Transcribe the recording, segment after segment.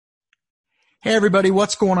Hey, everybody,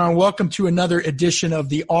 what's going on? Welcome to another edition of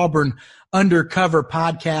the Auburn Undercover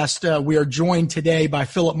podcast. We are joined today by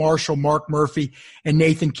Philip Marshall, Mark Murphy, and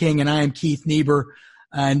Nathan King, and I am Keith Niebuhr.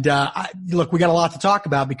 And look, we got a lot to talk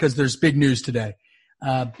about because there's big news today.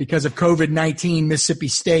 Because of COVID-19, Mississippi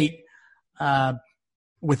State,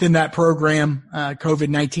 within that program,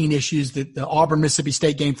 COVID-19 issues, the Auburn-Mississippi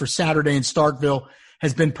State game for Saturday in Starkville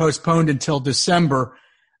has been postponed until December.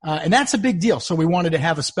 And that's a big deal. So we wanted to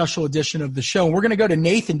have a special edition of the show. And we're going to go to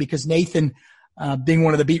Nathan because Nathan, being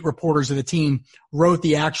one of the beat reporters of the team, wrote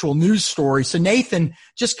the actual news story. So Nathan,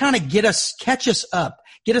 just kind of get us up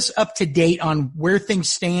to date on where things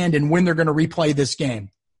stand and when they're going to replay this game.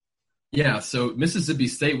 Yeah, so Mississippi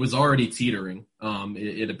State was already teetering,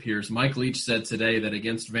 it appears. Mike Leach said today that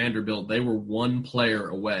against Vanderbilt, they were one player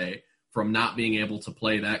away from not being able to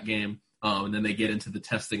play that game. And then they get into the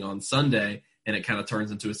testing on Sunday, and it kind of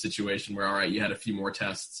turns into a situation where, all right, you had a few more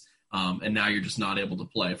tests, and now you're just not able to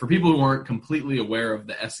play. For people who aren't completely aware of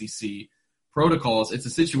the SEC protocols, it's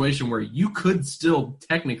a situation where you could still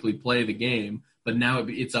technically play the game, but now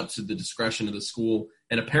it's up to the discretion of the school.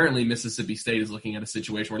 And apparently Mississippi State is looking at a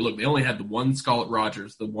situation where, look, they only had the one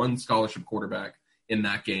scholarship quarterback in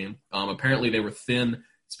that game. Apparently they were thin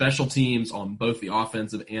special teams on both the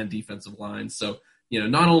offensive and defensive lines. So,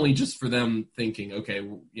 not only just for them thinking, okay,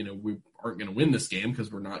 we aren't going to win this game because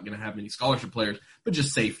we're not going to have many scholarship players, but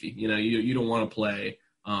just safety. You don't want to play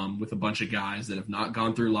with a bunch of guys that have not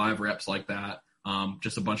gone through live reps like that.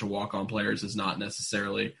 Just a bunch of walk-on players is not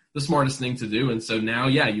necessarily the smartest thing to do. And so now,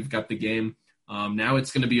 you've got the game. Now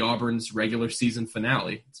it's going to be Auburn's regular season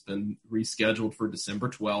finale. It's been rescheduled for December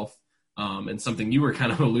 12th. And something you were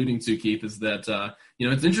kind of alluding to, Keith, is that,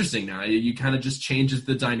 it's interesting now. You kind of just changes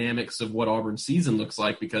the dynamics of what Auburn's season looks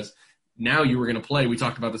like, because now you were going to play. We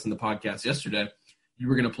talked about this in the podcast yesterday. You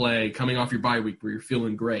were going to play coming off your bye week where you're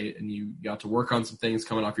feeling great and you got to work on some things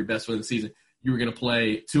coming off your best win of the season. You were going to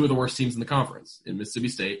play two of the worst teams in the conference in Mississippi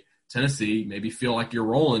State, Tennessee, maybe feel like you're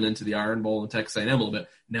rolling into the Iron Bowl and Texas A&M a little bit.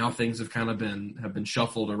 Now things have kind of been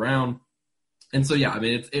shuffled around. And so,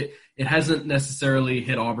 it hasn't necessarily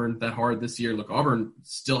hit Auburn that hard this year. Look, Auburn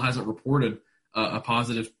still hasn't reported a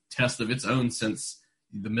positive test of its own since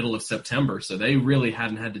the middle of September. So they really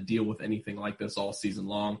hadn't had to deal with anything like this all season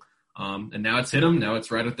long. And now it's hit them. Now it's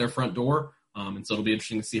right at their front door. And so it'll be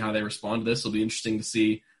interesting to see how they respond to this. It'll be interesting to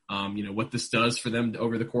see, what this does for them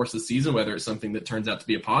over the course of the season, whether it's something that turns out to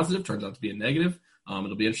be a positive, turns out to be a negative.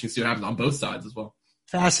 It'll be interesting to see what happens on both sides as well.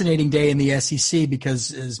 Fascinating day in the SEC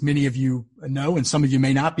because, as many of you know, and some of you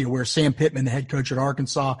may not be aware, Sam Pittman, the head coach at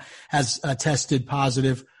Arkansas, has tested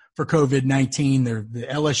positive for COVID-19. The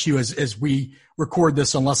LSU, as we record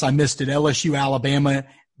this, unless I missed it, LSU, Alabama,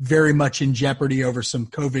 very much in jeopardy over some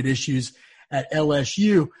COVID issues at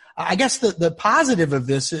LSU. I guess the positive of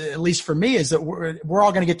this, at least for me, is that we're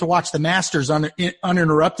all going to get to watch the Masters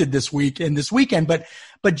uninterrupted this week and this weekend.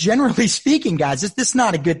 But generally speaking, guys, this is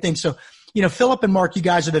not a good thing. So, Philip and Mark, you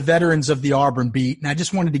guys are the veterans of the Auburn beat, and I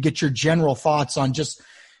just wanted to get your general thoughts on just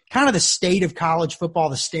kind of the state of college football,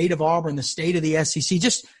 the state of Auburn, the state of the SEC,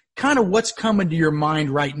 just kind of what's coming to your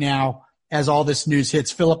mind right now as all this news hits.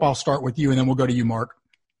 Philip, I'll start with you, and then we'll go to you, Mark.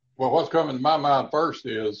 Well, what's coming to my mind first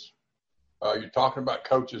is you're talking about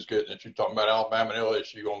coaches getting it. You're talking about Alabama and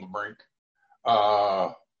LSU on the brink.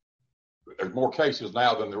 There's more cases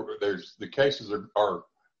now than the cases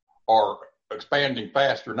are expanding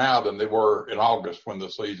faster now than they were in August when the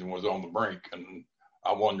season was on the brink. And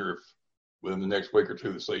I wonder if within the next week or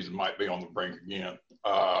two, the season might be on the brink again.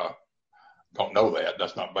 Don't know that.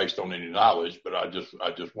 That's not based on any knowledge, but I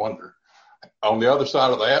just wonder. On the other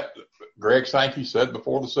side of that, Greg Sankey said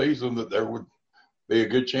before the season that there would be a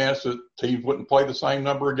good chance that teams wouldn't play the same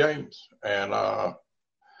number of games. And I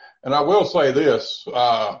will say this,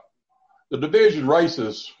 the division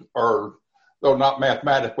races are, though not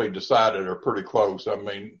mathematically decided, are pretty close. I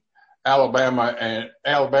mean, Alabama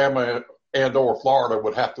and or Florida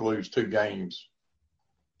would have to lose two games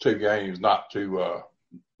not to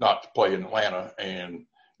play in Atlanta. And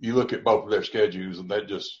you look at both of their schedules, and that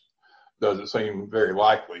just doesn't seem very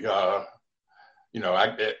likely.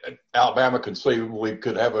 Alabama conceivably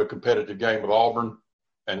could have a competitive game with Auburn,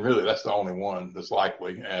 and really that's the only one that's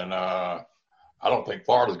likely. And I don't think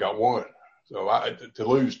Florida's got one. So to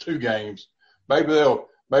lose two games, maybe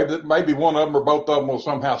one of them or both of them will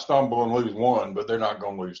somehow stumble and lose one, but they're not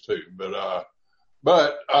going to lose two.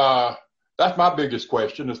 But that's my biggest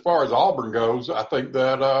question. As far as Auburn goes, I think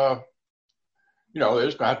that they're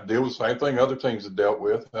just going to have to deal with the same thing other teams have dealt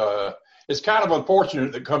with. It's kind of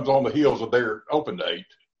unfortunate that it comes on the heels of their open date.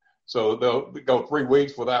 So they'll go 3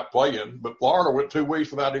 weeks without playing. But Florida went 2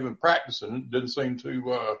 weeks without even practicing. It didn't seem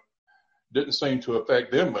to didn't seem to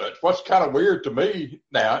affect them much. What's kind of weird to me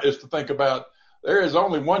now is to think about there is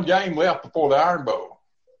only one game left before the Iron Bowl.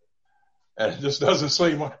 And it just doesn't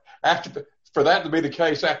seem for that to be the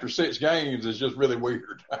case after 6 games is just really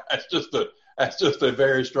weird. That's just a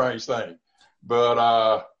very strange thing.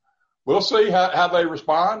 But we'll see how they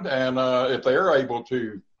respond, and if they're able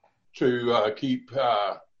to keep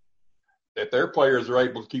if their players are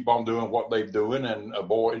able to keep on doing what they're doing and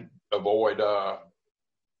avoid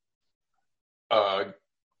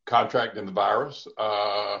contracting the virus.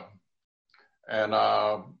 But,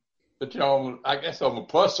 I guess on the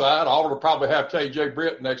plus side, Auburn will probably have KJ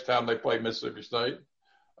Britt next time they play Mississippi State.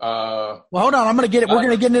 Well, hold on. We're going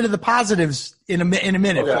to get into the positives in a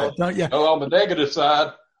minute. Okay. Don't you? On the negative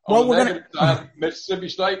side, Mississippi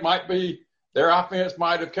State their offense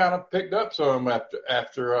might have kind of picked up some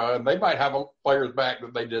after they might have players back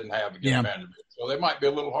that they didn't have against Vanderbilt. So they might be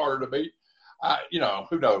a little harder to beat.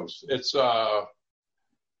 Who knows? It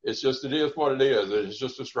is what it is. It's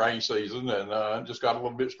just a strange season, and it just got a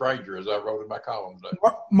little bit stranger, as I wrote in my column today.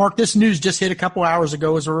 Mark, this news just hit a couple hours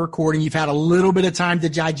ago as we're recording. You've had a little bit of time to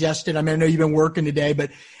digest it. I mean, I know you've been working today,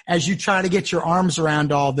 but as you try to get your arms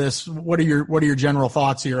around all this, what are your general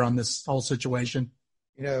thoughts here on this whole situation?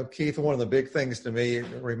 Keith, one of the big things to me, it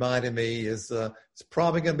reminded me, is it's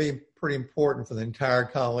probably going to be pretty important for the entire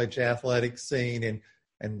college athletic scene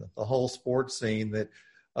and the whole sports scene that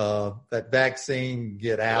vaccine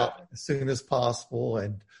get out as soon as possible.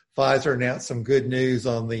 And Pfizer announced some good news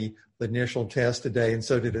on the initial test today, and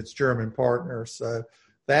so did its German partner. So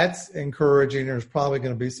that's encouraging. There's probably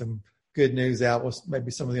going to be some good news out with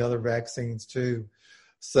maybe some of the other vaccines too.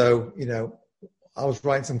 So, I was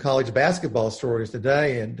writing some college basketball stories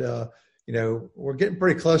today, and, we're getting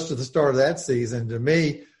pretty close to the start of that season. To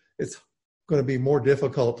me, it's going to be more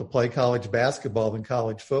difficult to play college basketball than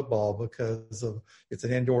college football because it's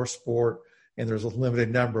an indoor sport and there's a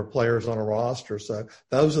limited number of players on a roster. So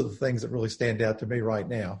those are the things that really stand out to me right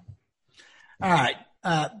now. All right.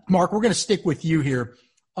 Mark, we're going to stick with you here.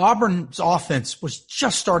 Auburn's offense was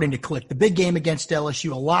just starting to click. The big game against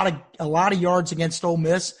LSU, a lot of yards against Ole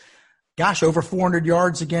Miss. Gosh, over 400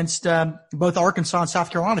 yards against both Arkansas and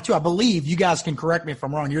South Carolina, too. I believe, you guys can correct me if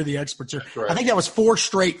I'm wrong. You're the experts here. I think that was 4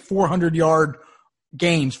 straight 400-yard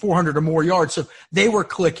games, 400 or more yards. So they were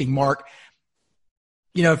clicking, Mark.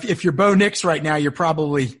 If you're Bo Nix right now, you're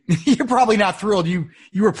probably not thrilled. You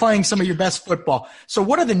were playing some of your best football. So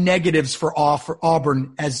what are the negatives for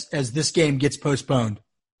Auburn as this game gets postponed?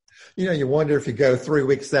 You wonder if you go 3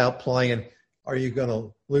 weeks out playing, are you going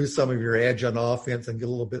to lose some of your edge on offense and get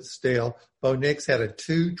a little bit stale? Bo Nix had a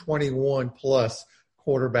 221-plus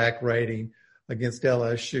quarterback rating against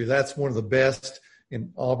LSU. That's one of the best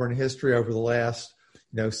in Auburn history over the last,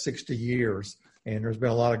 60 years. And there's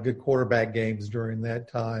been a lot of good quarterback games during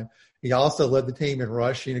that time. He also led the team in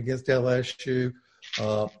rushing against LSU.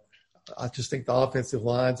 I just think the offensive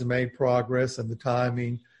lines have made progress and the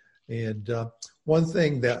timing. And one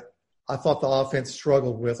thing that I thought the offense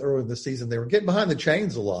struggled with early in the season, they were getting behind the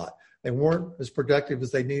chains a lot. They weren't as productive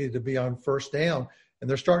as they needed to be on first down, and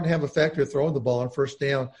they're starting to have effective throwing the ball on first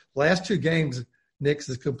down. Last 2 games, Nix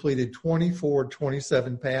has completed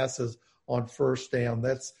 27 passes on first down.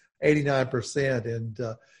 That's 89%. And,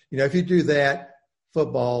 if you do that,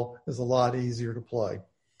 football is a lot easier to play.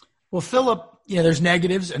 Well, Philip, there's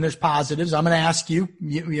negatives and there's positives. I'm going to ask you,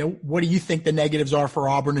 what do you think the negatives are for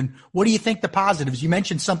Auburn, and what do you think the positives? You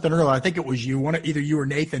mentioned something earlier. I think it was you, either you or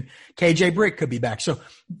Nathan. KJ Britt could be back. So,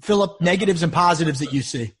 Philip, negatives and positives that you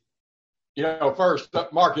see. First,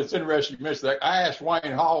 Mark, it's interesting you mentioned that. I asked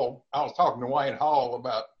Wayne Hall. I was talking to Wayne Hall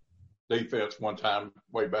about defense one time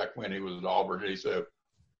way back when he was at Auburn, and he said,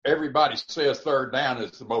 everybody says third down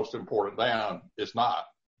is the most important down. It's not.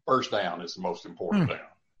 First down is the most important down,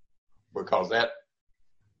 because that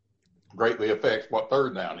greatly affects what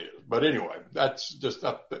third down is. But anyway, that's just,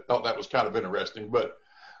 I thought that was kind of interesting. But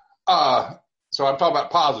so I'm talking about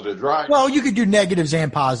positives, right? Well, you could do negatives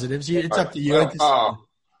and positives. It's up to you.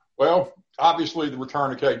 Well, obviously the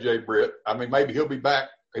return of KJ Britt. I mean, maybe he'll be back.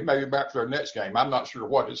 He may be back for their next game. I'm not sure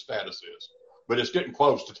what his status is, but it's getting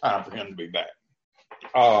close to time for him to be back.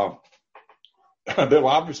 They'll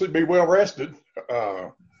obviously be well rested.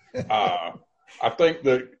 I think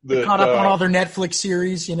that caught up on all their Netflix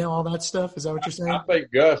series, all that stuff. Is that what you're saying? I think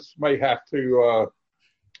Gus may have to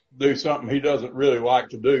do something he doesn't really like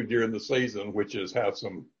to do during the season, which is have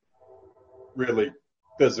some really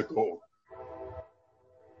physical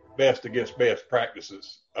best against best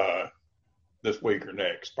practices this week or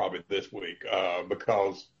next, probably this week,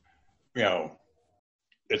 because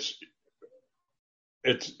it's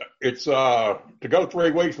to go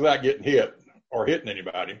 3 weeks without getting hit or hitting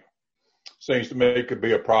anybody seems to me could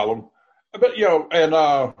be a problem. But,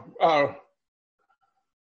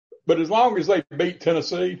 but as long as they beat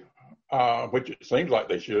Tennessee, which it seems like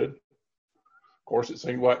they should. Of course, it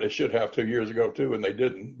seemed like they should have 2 years ago, too, and they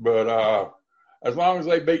didn't. But as long as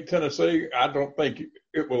they beat Tennessee, I don't think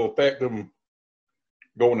it will affect them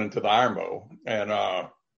going into the Iron Bowl. And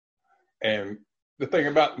the thing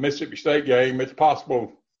about the Mississippi State game, it's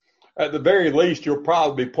possible, at the very least, you'll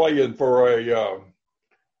probably be playing for a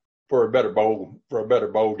better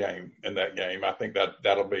bowl game in that game. I think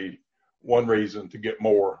that'll be one reason to get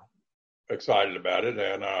more excited about it.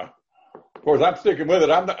 And of course, I'm sticking with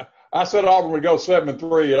it. I said Auburn would go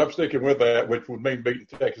 7-3, and I'm sticking with that, which would mean beating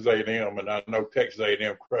Texas A&M. And I know Texas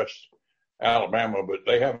A&M crushed Alabama, but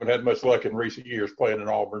they haven't had much luck in recent years playing in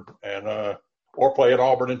Auburn or playing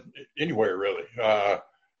Auburn anywhere really.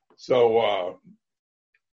 So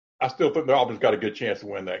I still think the Auburn's got a good chance to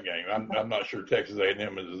win that game. I'm not sure Texas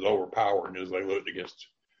A&M is as overpowering as they looked against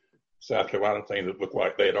South Carolina team that looked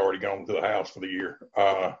like they had already gone to the house for the year.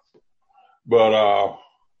 But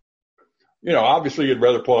obviously you'd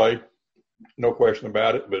rather play, no question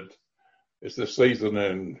about it, but it's this season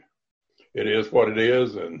and it is what it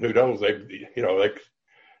is. And who knows,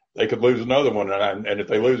 they could lose another one. And if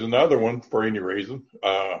they lose another one for any reason,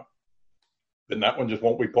 then that one just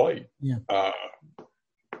won't be played. Yeah.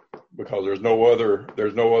 Because there's no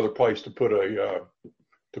other place to put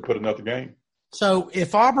another game. So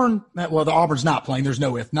if Auburn, the Auburn's not playing. There's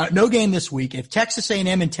no game this week. If Texas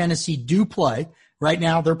A&M and Tennessee do play, right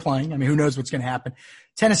now they're playing. I mean, who knows what's going to happen?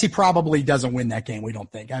 Tennessee probably doesn't win that game. We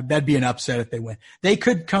don't think that'd be an upset if they win. They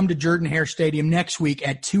could come to Jordan-Hare Stadium next week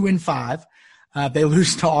at 2-5. They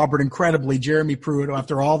lose to Auburn incredibly. Jeremy Pruitt,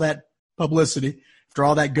 after all that publicity, after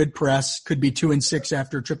all that good press, could be 2-6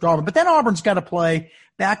 after a trip to Auburn. But then Auburn's got to play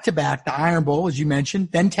back-to-back, the Iron Bowl, as you mentioned,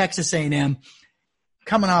 then Texas A&M,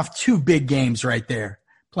 coming off two big games right there,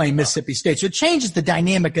 playing Mississippi State. So it changes the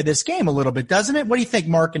dynamic of this game a little bit, doesn't it? What do you think,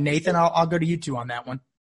 Mark and Nathan? I'll go to you two on that one.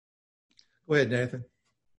 Go ahead, Nathan.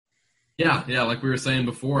 Yeah, like we were saying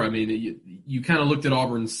before, I mean, you kind of looked at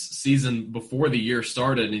Auburn's season before the year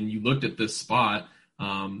started, and you looked at this spot,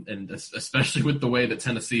 and especially with the way that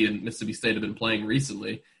Tennessee and Mississippi State have been playing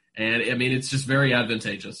recently. And, I mean, it's just very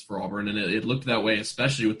advantageous for Auburn, and it looked that way,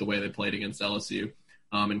 especially with the way they played against LSU.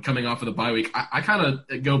 And coming off of the bye week, I kind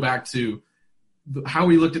of go back to how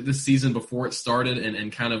we looked at this season before it started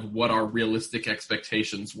and kind of what our realistic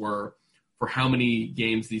expectations were for how many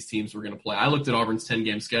games these teams were going to play. I looked at Auburn's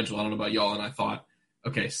 10-game schedule. I don't know about y'all, and I thought,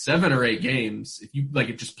 okay, 7 or 8 games, if you like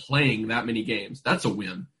it, just playing that many games, that's a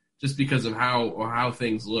win just because of how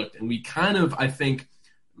things looked. And we kind of, I think,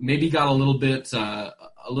 maybe got a little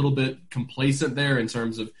bit complacent there in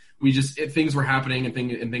terms of things were happening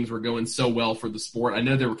and things were going so well for the sport. I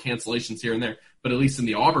know there were cancellations here and there, but at least in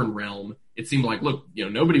the Auburn realm, it seemed like, look,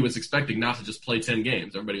 nobody was expecting not to just play 10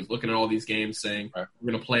 games. Everybody was looking at all these games saying, right,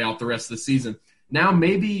 we're going to play out the rest of the season. Now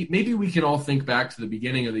maybe we can all think back to the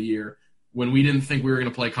beginning of the year when we didn't think we were going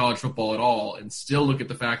to play college football at all and still look at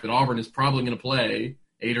the fact that Auburn is probably going to play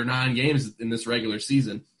 8 or 9 games in this regular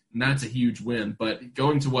season. And that's a huge win. But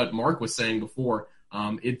going to what Mark was saying before,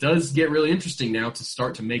 it does get really interesting now to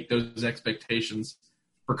start to make those expectations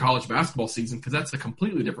for college basketball season because that's a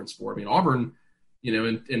completely different sport. I mean, Auburn,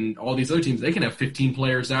 and all these other teams, they can have 15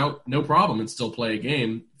 players out, no problem, and still play a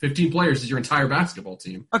game. 15 players is your entire basketball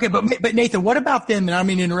team. Okay, but Nathan, what about them, and I don't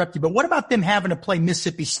mean to interrupt you, but what about them having to play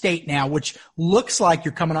Mississippi State now, which looks like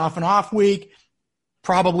you're coming off an off week,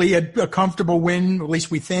 probably a comfortable win, at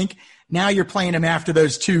least we think. Now you're playing them after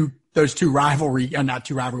those two rivalry,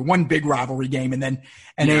 one big rivalry game and then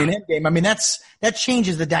an A&M game. I mean, that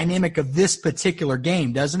changes the dynamic of this particular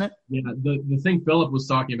game, doesn't it? Yeah, the thing Philip was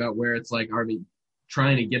talking about where it's like, are they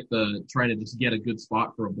trying to just get a good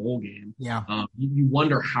spot for a bowl game? Yeah. You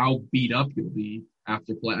wonder how beat up you'll be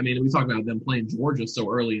after play. I mean, we talk about them playing Georgia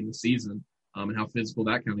so early in the season, and how physical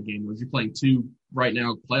that kind of game was. You're playing two right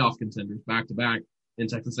now playoff contenders back to back in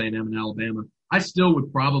Texas A&M and Alabama. I still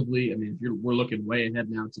would probably, we're looking way ahead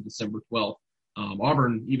now to December 12th.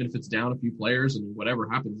 Auburn, even if it's down a few players and whatever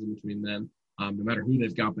happens in between then, no matter who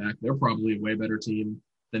they've got back, they're probably a way better team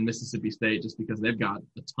than Mississippi State just because they've got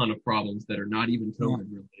a ton of problems that are not even COVID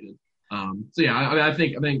related. I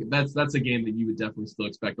think that's a game that you would definitely still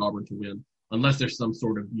expect Auburn to win unless there's some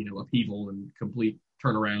sort of, upheaval and complete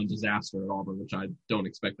turnaround disaster at Auburn, which I don't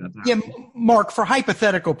expect that to happen. Yeah, Mark, for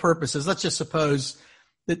hypothetical purposes, let's just suppose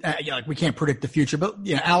Like we can't predict the future, but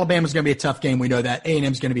Alabama's going to be a tough game. We know that.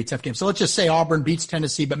 A&M's going to be a tough game. So let's just say Auburn beats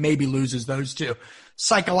Tennessee, but maybe loses those two.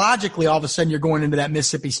 Psychologically, all of a sudden you're going into that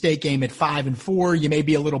Mississippi State game at 5-4. You may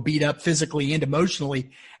be a little beat up physically and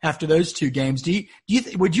emotionally after those two games.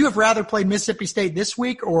 Would you have rather played Mississippi State this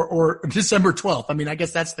week or December 12th? I mean, I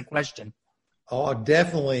guess that's the question. Oh,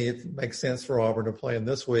 definitely. It makes sense for Auburn to play them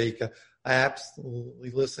this week. I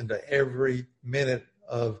absolutely listened to every minute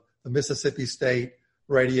of the Mississippi State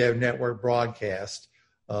radio network broadcast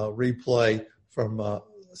replay from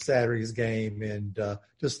Saturday's game, and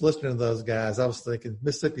just listening to those guys, I was thinking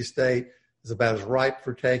Mississippi State is about as ripe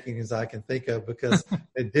for taking as I can think of, because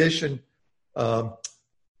in addition to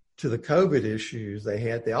the COVID issues they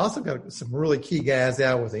had, they also got some really key guys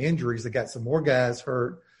out with injuries. They got some more guys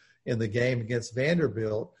hurt in the game against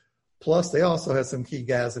Vanderbilt. Plus, they also had some key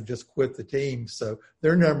guys that just quit the team, so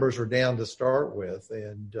their numbers are down to start with.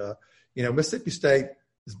 And Mississippi State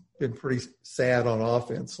has been pretty sad on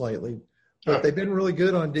offense lately, but they've been really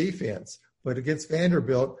good on defense. But against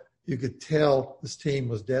Vanderbilt, you could tell this team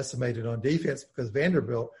was decimated on defense because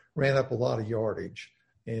Vanderbilt ran up a lot of yardage.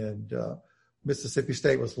 And Mississippi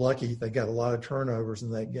State was lucky. They got a lot of turnovers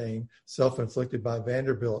in that game, self-inflicted by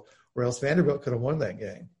Vanderbilt, or else Vanderbilt could have won that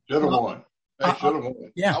game. Should have won. They should have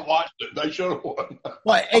won. Yeah. I watched it. They should have won.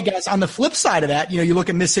 Well, hey, guys, on the flip side of that, you look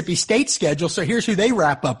at Mississippi State's schedule. So here's who they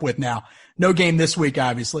wrap up with now. No game this week,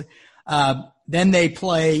 obviously. Then they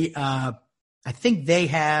play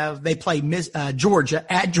Georgia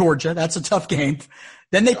at Georgia. That's a tough game.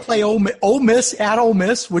 Then they play Ole Miss at Ole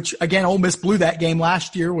Miss, which again, Ole Miss blew that game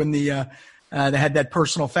last year when they had that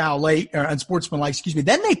personal foul late, or unsportsmanlike,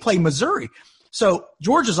 Then they play Missouri. So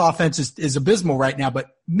Georgia's offense is abysmal right now, but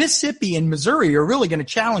Mississippi and Missouri are really going to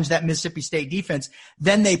challenge that Mississippi State defense.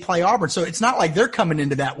 Then they play Auburn. So it's not like they're coming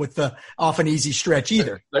into that with off an easy stretch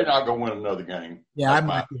either. They're not going to win another game. Yeah,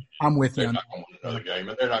 I'm with you. They're not going to win another game,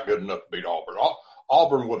 and they're not good enough to beat Auburn.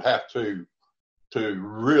 Auburn would have to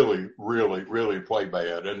really, really, really play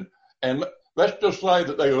bad. And let's just say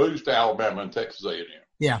that they lose to Alabama and Texas A&M.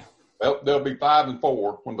 Yeah. They'll be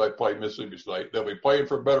 5-4 when they play Mississippi State. They'll be playing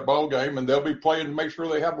for a better bowl game, and they'll be playing to make sure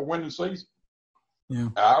they have a winning season. Yeah.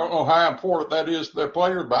 I don't know how important that is to their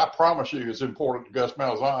players, but I promise you it's important to Gus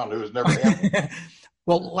Malzahn, who has never had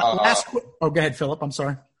one. Well, go ahead, Philip. I'm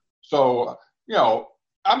sorry. So,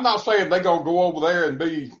 I'm not saying they're going to go over there and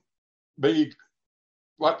be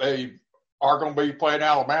what they are going to be playing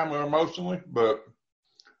Alabama emotionally, but,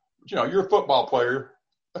 you're a football player.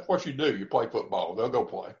 That's what you do. You play football. They'll go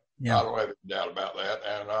play. Yeah. I don't have any doubt about that.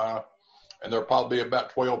 And there'll probably be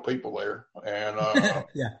about 12 people there. And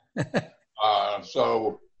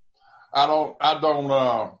so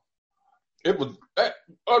it would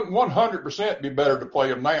 100% be better to play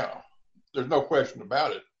them now. There's no question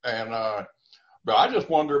about it. And but I just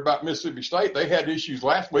wonder about Mississippi State. They had issues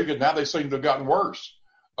last week, and now they seem to have gotten worse.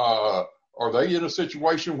 Are they in a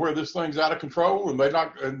situation where this thing's out of control and they're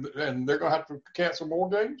going to have to cancel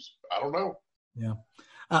more games? I don't know. Yeah.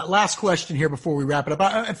 Last question here before we wrap it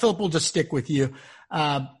up. Philip, we'll just stick with you.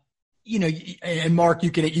 And Mark, you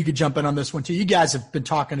could jump in on this one too. You guys have been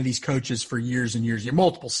talking to these coaches for years and years. You have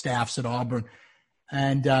multiple staffs at Auburn,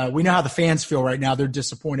 and we know how the fans feel right now. They're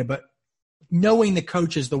disappointed, but knowing the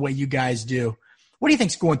coaches the way you guys do, what do you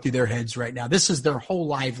think's going through their heads right now? This is their whole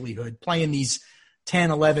livelihood, playing these 10,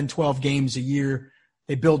 11, 12 games a year.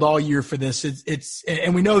 They build all year for this.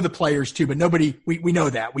 And we know the players too, but we know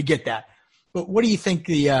that. We get that. But what do you think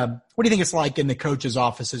it's like in the coaches'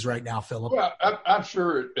 offices right now, Philip? Well, I'm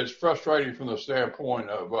sure it's frustrating from the standpoint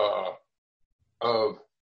of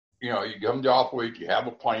you come to off week, you have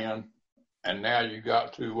a plan, and now you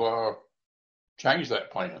got to change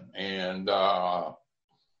that plan. And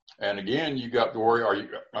again, you got to worry. Are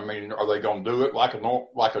they going to do it like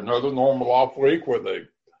another normal off week where they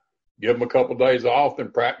give them a couple of days off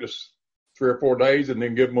and practice 3 or 4 days and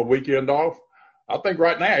then give them a weekend off? I think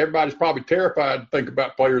right now everybody's probably terrified to think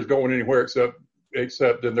about players going anywhere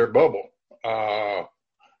except in their bubble. I'm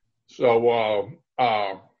sure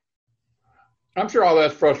all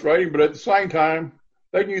that's frustrating, but at the same time,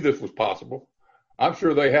 they knew this was possible. I'm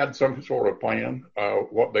sure they had some sort of plan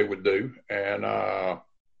what they would do, and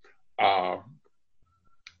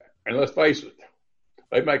let's face it,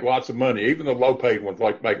 they make lots of money. Even the low-paid ones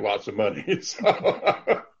make lots of money.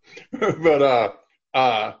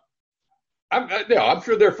 I'm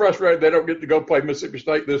sure they're frustrated they don't get to go play Mississippi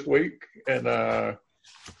State this week, and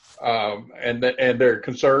they're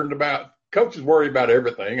concerned about. Coaches worry about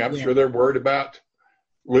everything. I'm sure they're worried about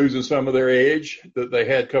losing some of their edge that they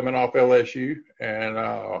had coming off LSU,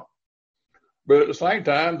 but at the same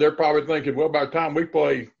time, they're probably thinking, well, by the time we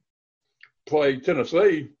play play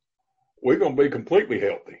Tennessee, we're going to be completely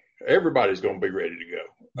healthy. Everybody's going to be ready to go.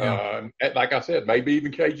 Yeah. Like I said, maybe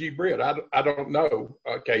even KJ Britt. I don't know,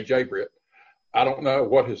 KJ Britt. I don't know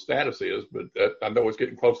what his status is, but I know it's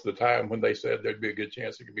getting close to the time when they said there'd be a good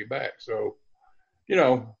chance he could be back. So,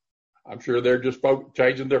 I'm sure they're just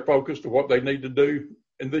changing their focus to what they need to do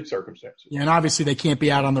in these circumstances. Yeah, and obviously they can't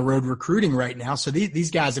be out on the road recruiting right now, so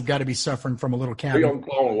these guys have got to be suffering from a little cabin. Be on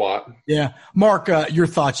clone a lot. Yeah. Mark, your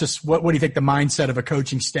thoughts, just what do you think the mindset of a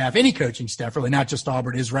coaching staff, any coaching staff, really not just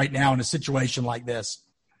Auburn, is right now in a situation like this?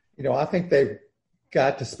 I think they've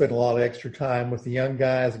got to spend a lot of extra time with the young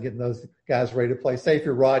guys and getting those guys ready to play. Say if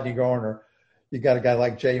you're Rodney Garner, you got a guy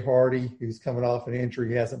like Jay Hardy who's coming off an injury.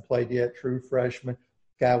 He hasn't played yet, true freshman.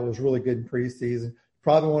 Guy was really good in preseason.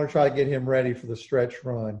 Probably want to try to get him ready for the stretch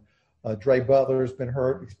run. Dre Butler's been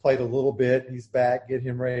hurt. He's played a little bit. He's back. Get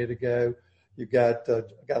him ready to go. You've got a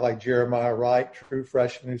guy like Jeremiah Wright, true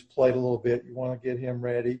freshman, who's played a little bit. You want to get him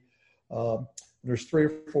ready. There's 3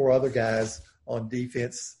 or 4 other guys on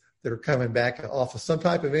defense that are coming back off of some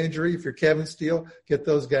type of injury. If you're Kevin Steele, get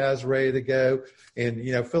those guys ready to go. And,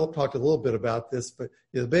 Philip talked a little bit about this, but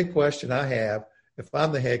the big question I have, if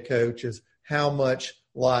I'm the head coach, is how much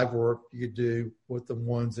live work do you do with the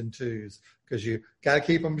 1s and 2s? Because you got to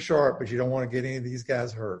keep them sharp, but you don't want to get any of these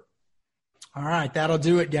guys hurt. All right, that'll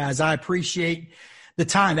do it, guys. I appreciate the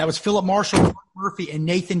time. That was Philip Marshall, Mark Murphy, and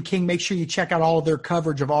Nathan King. Make sure you check out all of their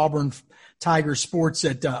coverage of Auburn Tigers sports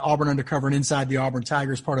at Auburn Undercover and Inside the Auburn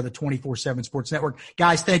Tigers, part of the 24/7 Sports Network.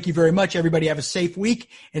 Guys, thank you very much. Everybody have a safe week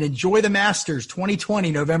and enjoy the Masters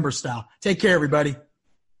 2020 November style. Take care, everybody.